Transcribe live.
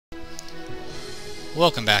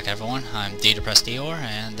Welcome back, everyone. I'm Depressed Dior,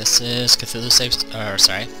 and this is Cthulhu's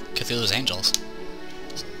Angels.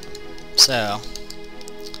 So,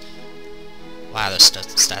 wow, those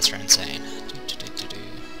stats are insane.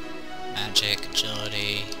 Magic,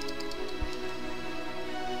 agility.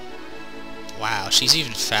 Wow, she's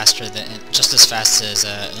even faster than, just as fast as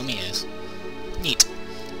Umi is. Neat.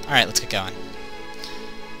 All right, let's get going.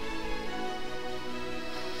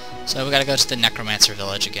 So we gotta go to the Necromancer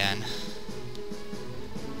village again.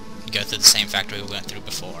 Go through the same factory we went through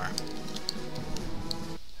before.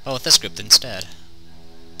 Oh, with this group instead.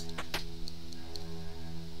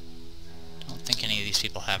 Don't think any of these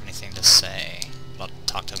people have anything to say, but I'll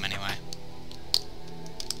talk to them anyway.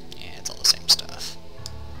 Yeah, it's all the same stuff.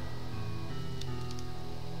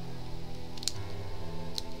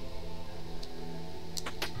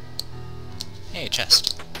 Hey,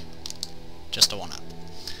 chest. Just a one-up.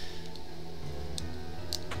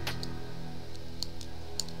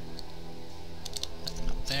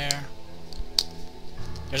 There.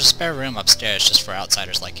 There's a spare room upstairs just for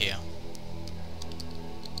outsiders like you.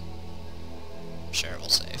 Sure, we'll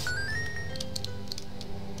save.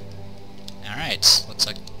 Alright, looks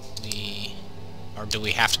like we... Or do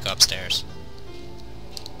we have to go upstairs?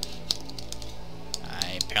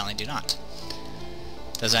 I apparently do not.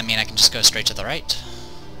 Does that mean I can just go straight to the right?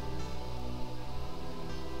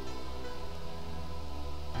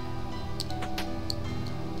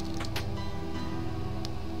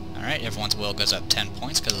 Alright, everyone's will goes up 10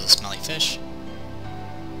 points because of the smelly fish.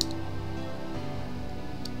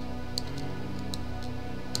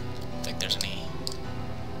 Don't think there's any...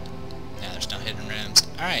 Yeah, there's no hidden rooms.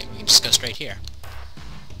 Alright, we can just go straight here.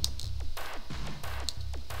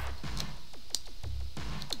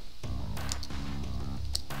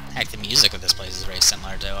 Heck, the music of this place is very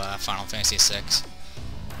similar to Final Fantasy VI.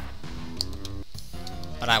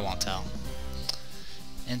 But I won't tell.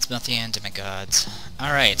 Innsmouthian demigods.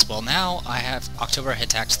 Alright, well now I have October hit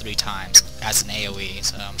attacks 3 times as an AoE,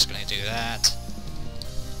 so I'm just gonna do that.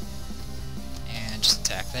 And just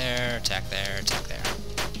attack there, attack there, attack there.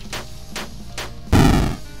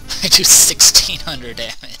 I do 1600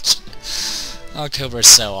 damage. October is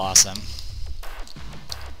so awesome.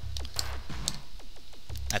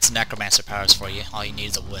 That's Necromancer powers for you. All you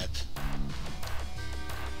need is a whip.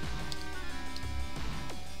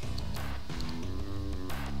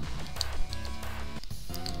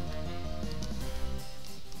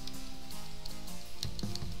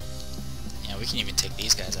 We can even take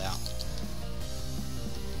these guys out.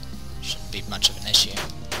 Shouldn't be much of an issue.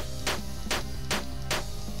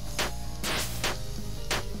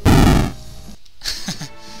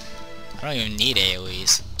 I don't even need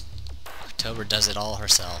AoEs. October does it all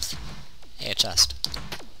herself. Hey, a chest.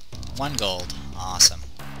 1 gold. Awesome.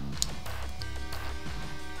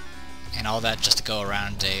 And all that just to go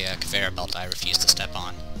around a conveyor belt I refuse to step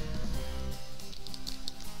on.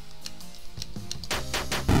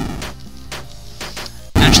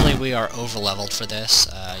 We are over-leveled for this.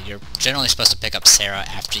 You're generally supposed to pick up Sarah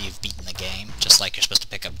after you've beaten the game, just like you're supposed to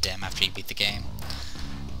pick up Dim after you beat the game.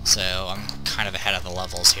 So I'm kind of ahead of the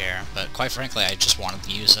levels here, but quite frankly I just wanted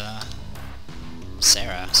to use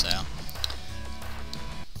Sarah, so...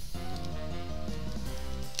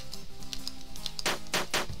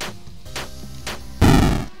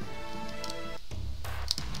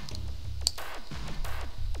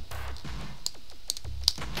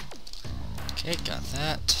 Okay, got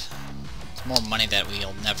that. More money that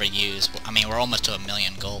we'll never use. I mean, we're almost to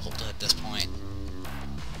 1,000,000 gold at this point.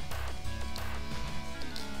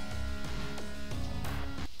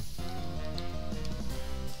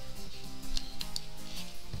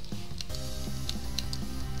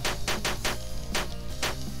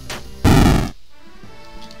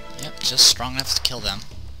 Yep, just strong enough to kill them.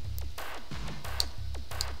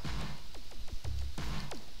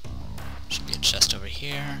 Should be a chest over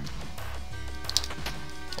here.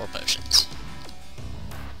 4 potions.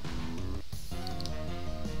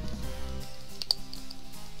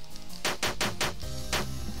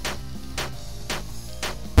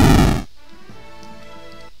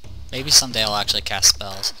 Maybe someday I'll actually cast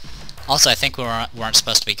spells. Also, I think we weren't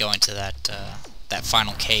supposed to be going to that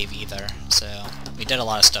final cave either, so we did a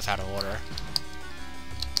lot of stuff out of order.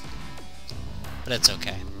 But it's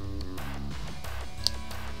okay.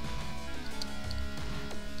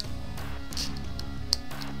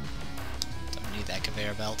 Don't need that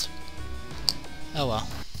conveyor belt. Oh well.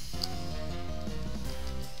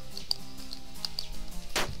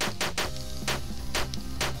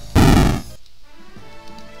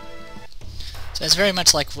 So it's very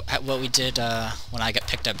much like what we did when I got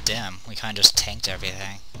picked up Dim. We kind of just tanked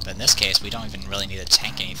everything. But in this case, we don't even really need to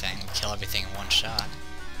tank anything. We kill everything in one shot.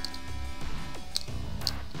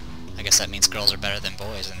 I guess that means girls are better than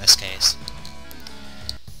boys in this case.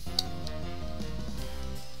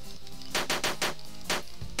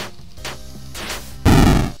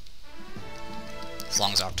 As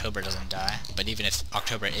long as October doesn't die. But even if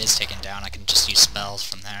October is taken down, I can just use spells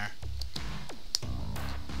from there.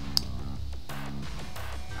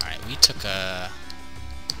 Alright, we took a...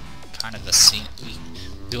 kind of a scene...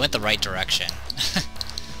 We went the right direction.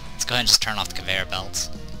 Let's go ahead and just turn off the conveyor belts,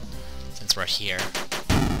 since we're here.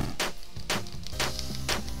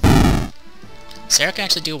 Sarah can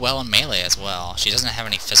actually do well in melee as well. She doesn't have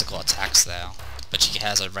any physical attacks though, but she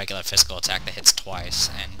has a regular physical attack that hits twice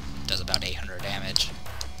and does about 800 damage.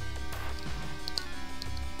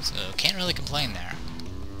 So can't really complain there.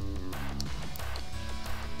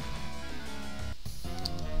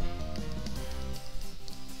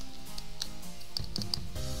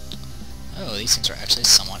 Oh, these things are actually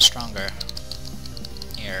somewhat stronger.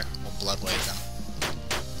 Here, we'll blood wave them.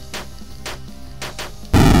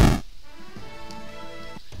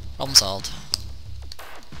 Problem solved.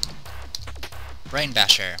 Brain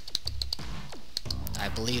Basher. I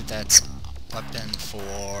believe that's a weapon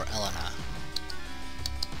for Elena.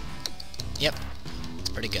 Yep, it's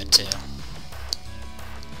pretty good too.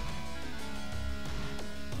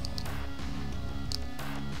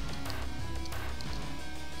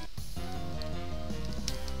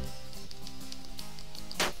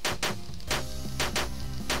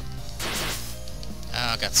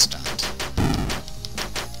 Oh, I got stunned.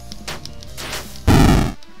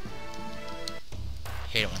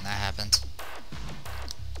 Hate it when that happens.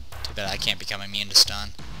 Too bad I can't become immune to stun.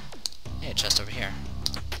 Hey, chest over here.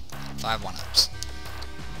 5 1-ups.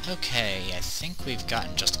 Okay, I think we've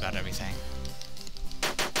gotten just about everything.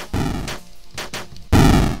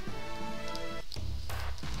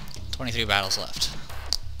 "23 battles left.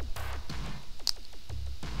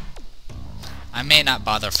 I may not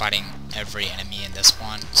bother fighting every enemy in this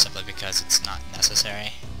one, simply because it's not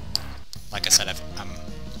necessary. Like I said, I'm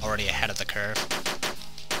already ahead of the curve.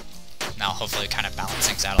 Now hopefully kind of balance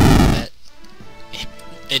things out a little bit.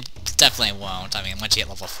 It definitely won't. I mean, once you hit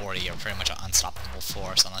level 40, you're pretty much an unstoppable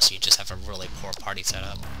force, unless you just have a really poor party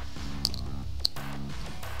setup.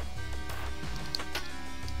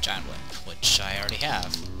 Giant whip, which I already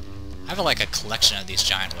have. I have like a collection of these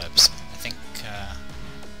giant whips. I think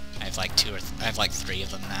I have like I have like 3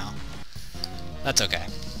 of them now. That's okay.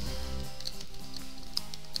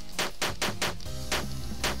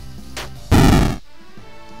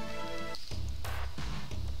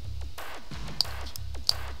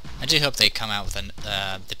 I do hope they come out with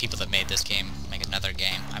the people that made this game make another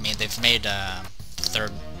game. I mean, they've made the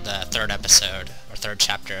third episode or 3rd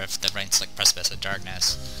chapter of the Rain-Slick Precipice of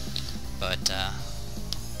Darkness, but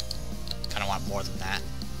kind of want more than that.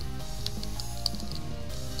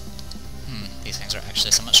 These things are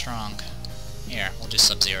actually somewhat strong. Here, we'll do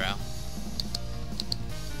Sub-Zero.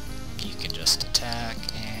 You can just attack,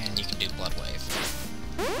 and you can do Blood Wave.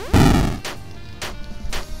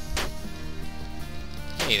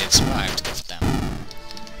 Hey, they've survived. Good for them.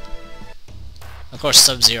 Of course,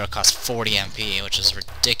 Sub-Zero costs 40 MP, which is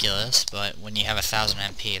ridiculous, but when you have 1000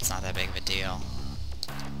 MP, it's not that big of a deal.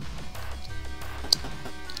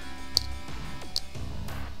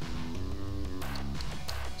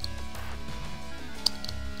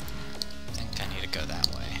 I think I need to go that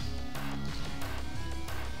way.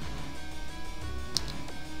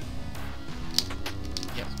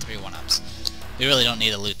 Yep, 3 1-ups. We really don't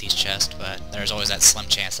need to loot these chests, but there's always that slim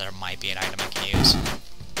chance that there might be an item I can use.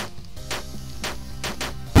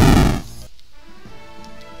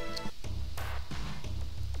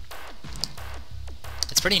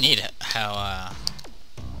 It's pretty neat how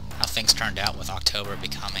things turned out with October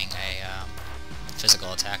becoming a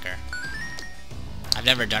physical attacker. I've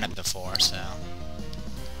never done it before, so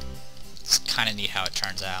it's kind of neat how it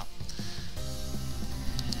turns out.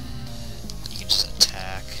 You can just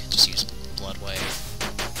attack, just use Blood Wave.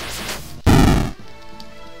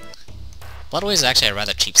 Blood Wave is actually a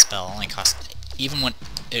rather cheap spell. It only costs, even when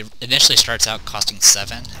it initially starts out costing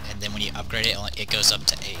 7, and then when you upgrade it, it goes up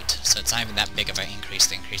to 8. So it's not even that big of an increase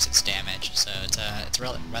to increase its damage. So it's a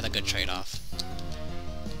rather good trade-off.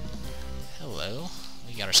 Hello,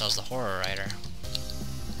 we got ourselves the Horror Rider.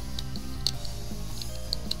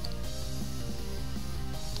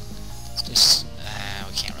 Let's do,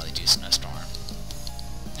 we can't really do Snowstorm.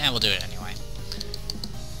 We'll do it anyway.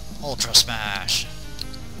 Ultra Smash!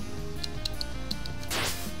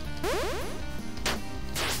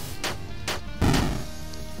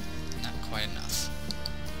 Not quite enough.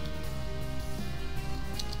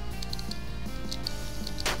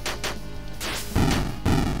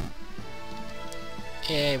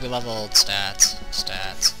 Yay, we leveled. Stats,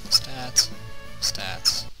 stats, stats,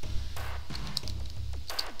 stats.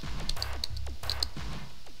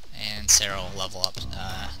 And Sarah will level up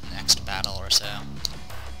next battle or so.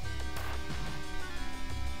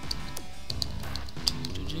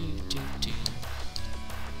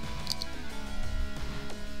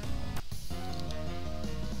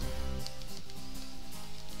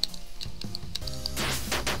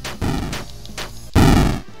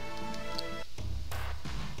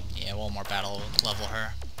 Yeah, one more battle will level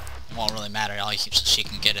her. It won't really matter, all she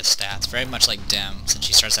can get is stats. Very much like Dim, since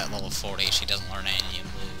she starts at level 40, she doesn't learn any new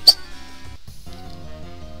moves.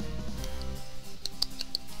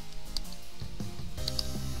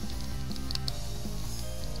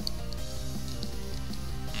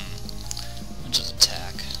 Which is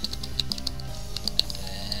attack.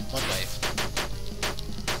 And Blood Wave.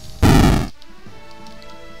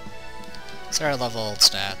 Sarah leveled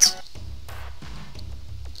stats.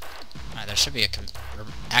 Alright, there should be we're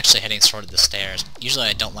actually heading toward the stairs. Usually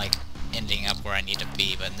I don't like ending up where I need to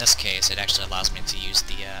be, but in this case it actually allows me to use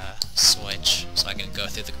the switch, so I can go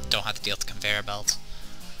through don't have to deal with the conveyor belt.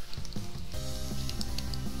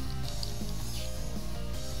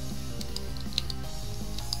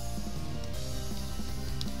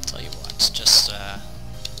 Tell you what, just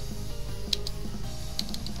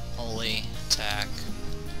holy attack.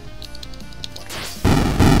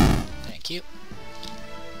 Thank you.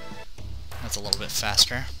 That's a little bit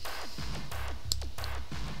faster.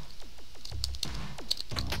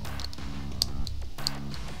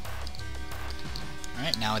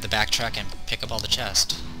 Alright, now with the backtrack and pick up all the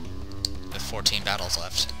chests. With 14 battles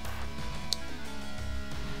left.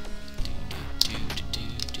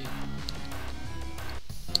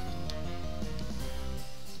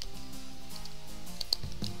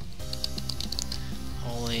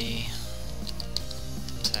 Holy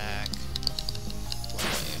attack. Blood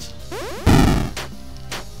Wave.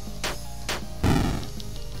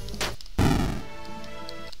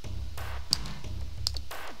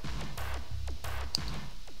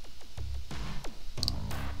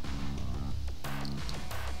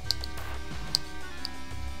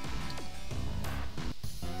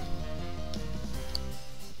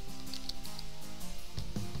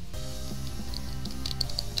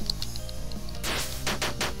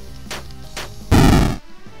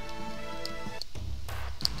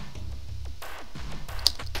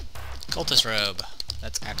 Cultist Robe.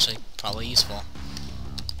 That's actually probably useful.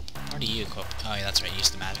 Where do you equip? Oh yeah, that's right, use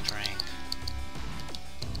the magic ring.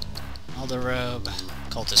 Elder Robe,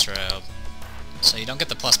 Cultist Robe. So you don't get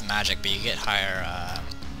the plus magic, but you get higher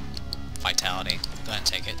vitality. Go ahead and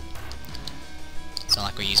take it. It's not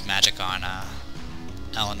like we use magic on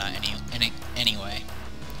Elena anyway.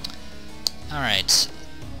 Alright.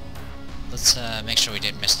 Let's make sure we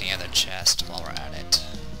didn't miss any other chest while we're at it.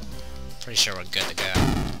 Pretty sure we're good to go.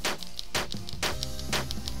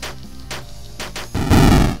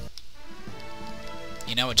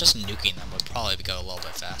 You know what, just nuking them would probably go a little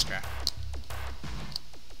bit faster.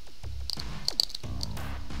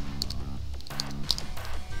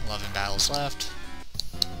 11 battles left.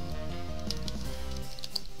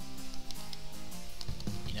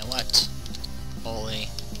 You know what? Holy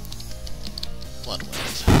Blood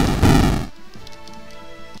Wave.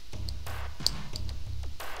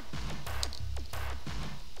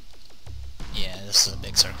 Yeah, this is a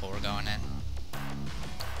big circle we're going in.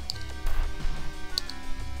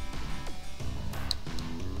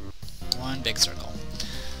 One big circle.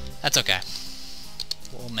 That's okay.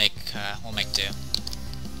 We'll make do.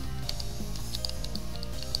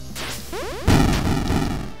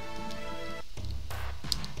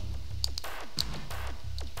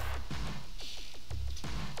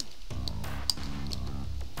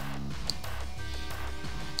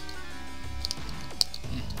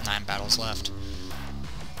 Nine battles left.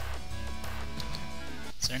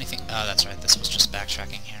 Is there anything? Oh, that's right. This was just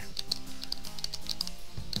backtracking here.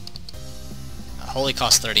 Holy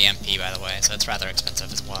costs 30 MP, by the way, so it's rather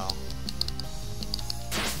expensive as well.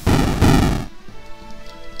 Well,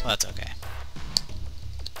 that's okay.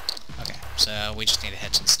 Okay, so we just need to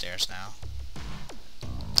head to the stairs now.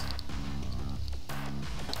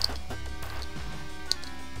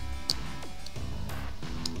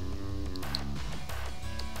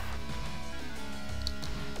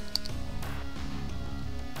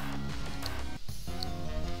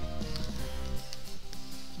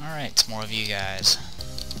 Alright, more of you guys.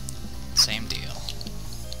 Same deal.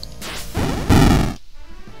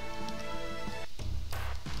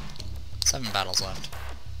 Seven battles left.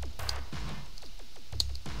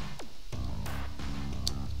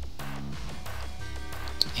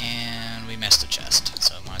 And we missed a chest,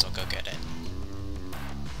 so might as well go get it.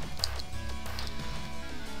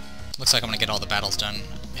 Looks like I'm gonna get all the battles done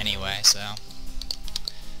anyway, so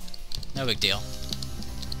no big deal.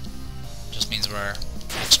 Just means we're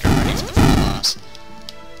extra ready for the final boss.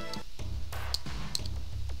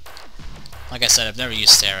 Like I said, I've never used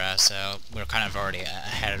Sarah, so we're kind of already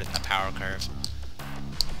ahead in the power curve.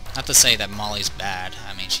 Not to say that Molly's bad,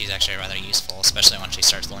 I mean she's actually rather useful, especially when she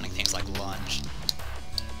starts learning things like lunge.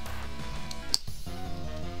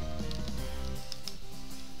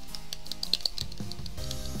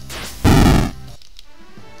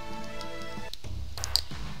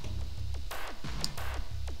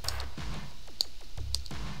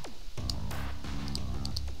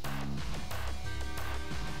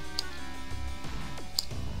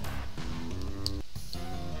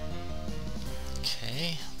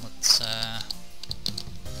 Okay, let's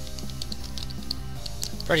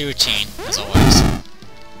pretty routine, as always.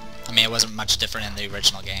 I mean, it wasn't much different in the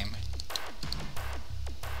original game.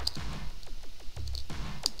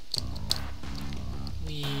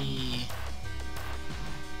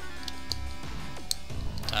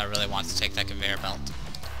 Do I really want to take that conveyor belt?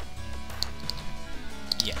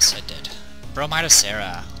 Yes, I did. Bromide of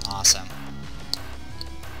Sarah. Awesome.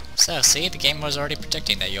 So, see, the game was already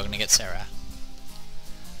predicting that you're going to get Sarah.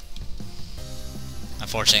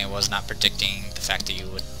 Unfortunately, it was not predicting the fact that you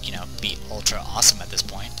would, you know, be ultra awesome at this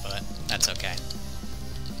point, but that's okay.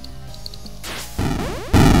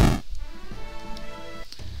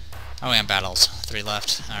 Oh, we have battles. 3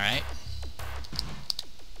 left. Alright.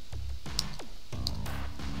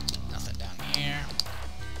 Nothing down here.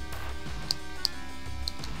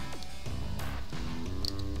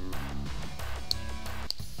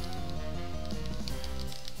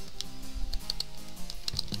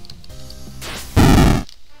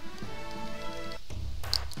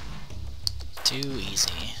 Too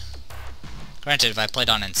easy. Granted, if I played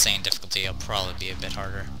on insane difficulty, it'll probably be a bit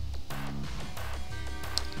harder.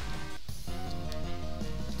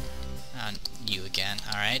 You again,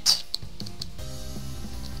 alright.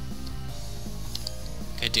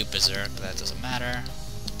 Could do Berserk, but that doesn't matter.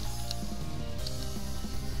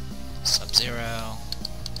 Sub-Zero.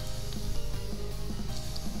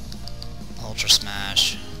 Ultra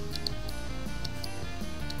Smash.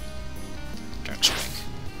 Dark Strike.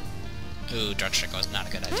 Ooh, Dark Strike was not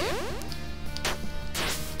a good idea.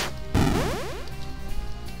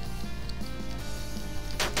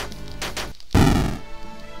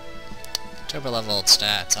 Turbo leveled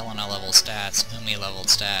stats, Elena leveled stats, Umi leveled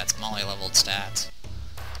stats, Molly leveled stats.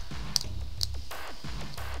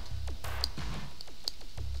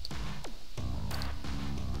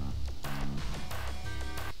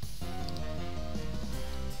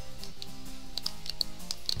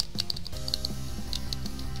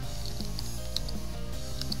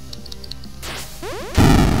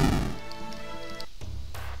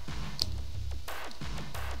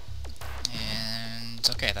 And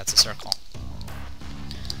okay, that's a circle.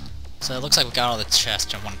 So it looks like we got all the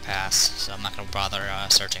chests in one pass, so I'm not going to bother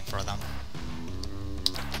searching for them.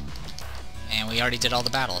 And we already did all the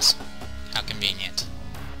battles. How convenient.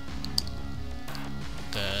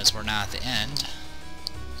 Because we're now at the end.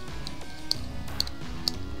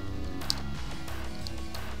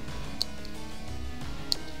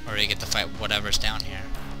 Where we get to fight whatever's down here.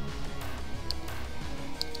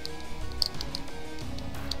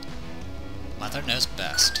 Mother knows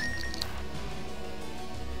best.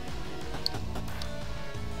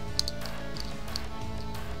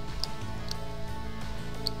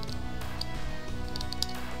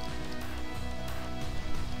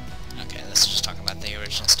 Okay, this is just talking about the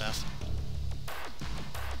original stuff.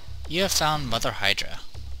 You have found Mother Hydra.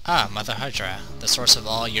 Ah, Mother Hydra, the source of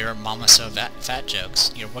all your mama so fat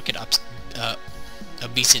jokes. Your wicked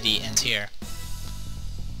obesity ends here.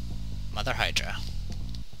 Mother Hydra.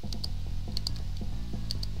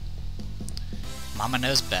 Mama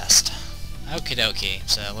knows best. Okie dokie,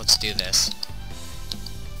 so let's do this.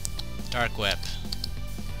 Dark Whip.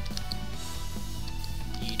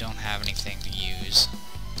 You don't have anything to use.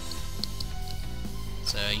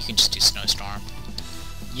 So you can just do Snowstorm.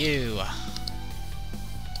 You!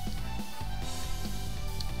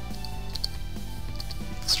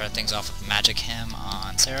 Start things off with Magic Hymn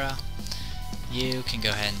on Sarah. You can go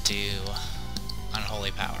ahead and do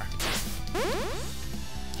Unholy Power.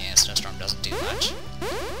 Yeah, Snowstorm doesn't do much.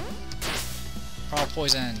 We're all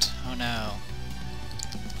poisoned. Oh no.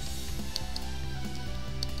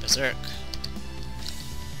 Berserk.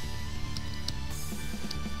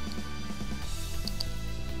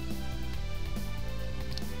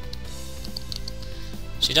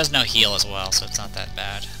 She does no heal as well, so it's not that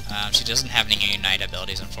bad. She doesn't have any Unite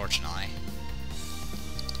abilities, unfortunately.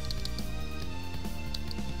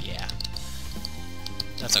 Yeah.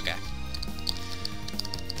 That's okay.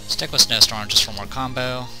 Stick with Snowstorm just for more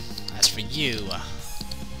combo. As for you,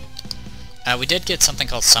 we did get something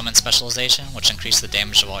called Summon Specialization, which increased the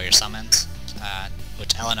damage of all your summons,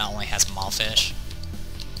 which Elena only has Maulfish.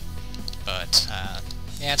 But,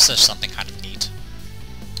 yeah, it's just something kind of neat.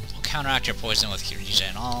 We'll counteract your poison with Kirija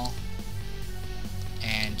and all.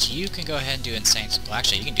 And you can go ahead and do Insane... Well,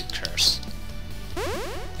 actually, you can do Curse. There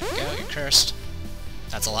we go, you're cursed.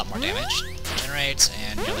 That's a lot more damage. Generates,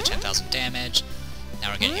 and nearly 10,000 damage.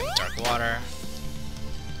 Now we're getting him with Dark Water.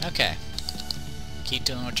 Okay. Keep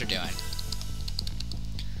doing what you're doing.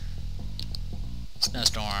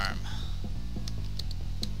 Snowstorm.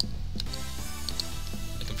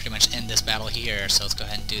 We can pretty much end this battle here, so let's go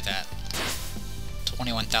ahead and do that.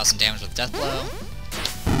 21,000 damage with Death Blow.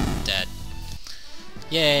 Dead.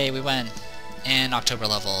 Yay, we win! And October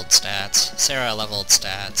leveled stats, Sarah leveled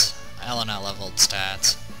stats, Elena leveled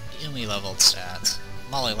stats, Yumi leveled stats,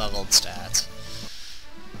 Molly leveled stats.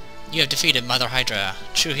 You have defeated Mother Hydra.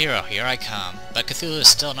 True hero, here I come. But Cthulhu is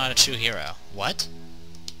still not a true hero. What?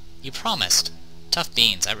 You promised. Tough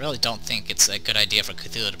beans, I really don't think it's a good idea for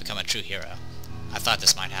Cthulhu to become a true hero. I thought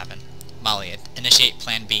this might happen. Molly, initiate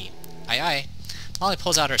Plan B. Aye aye. Molly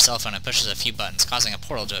pulls out her cell phone and pushes a few buttons, causing a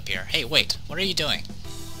portal to appear. Hey, wait, what are you doing?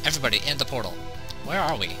 Everybody, in the portal. Where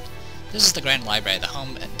are we? This is the Grand Library, the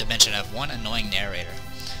home dimension of one annoying narrator.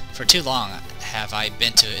 For too long have I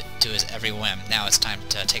been to his every whim. Now it's time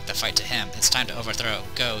to take the fight to him. It's time to overthrow,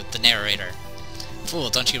 the narrator. Fool,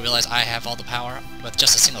 don't you realize I have all the power? With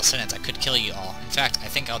just a single sentence, I could kill you all. In fact, I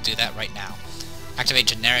think I'll do that right now. Activate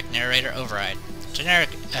generic narrator override. Generic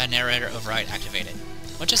narrator override activated.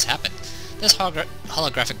 What just happened? This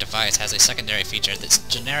holographic device has a secondary feature that's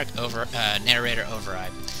generic narrator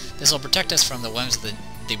override. This will protect us from the whims of the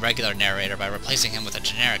regular narrator by replacing him with a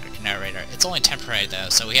generic narrator. It's only temporary though,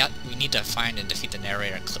 so we need to find and defeat the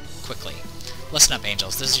narrator quickly. Listen up,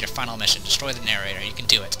 angels. This is your final mission. Destroy the narrator. You can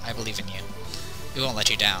do it. I believe in you. We won't let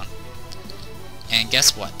you down. And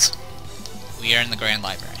guess what? We are in the Grand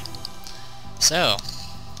Library. So,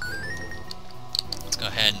 let's go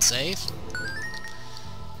ahead and save.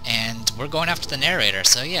 And we're going after the narrator,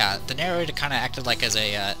 so yeah, the narrator kind of acted like as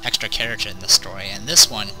a extra character in this story, and this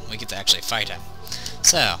one, we get to actually fight him.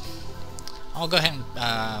 So, I'll go ahead and,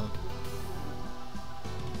 I'll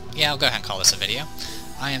go ahead and call this a video.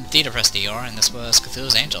 I am Theater Press Dior, and this was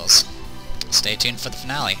Cthulhu's Angels. Stay tuned for the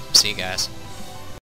finale. See you guys.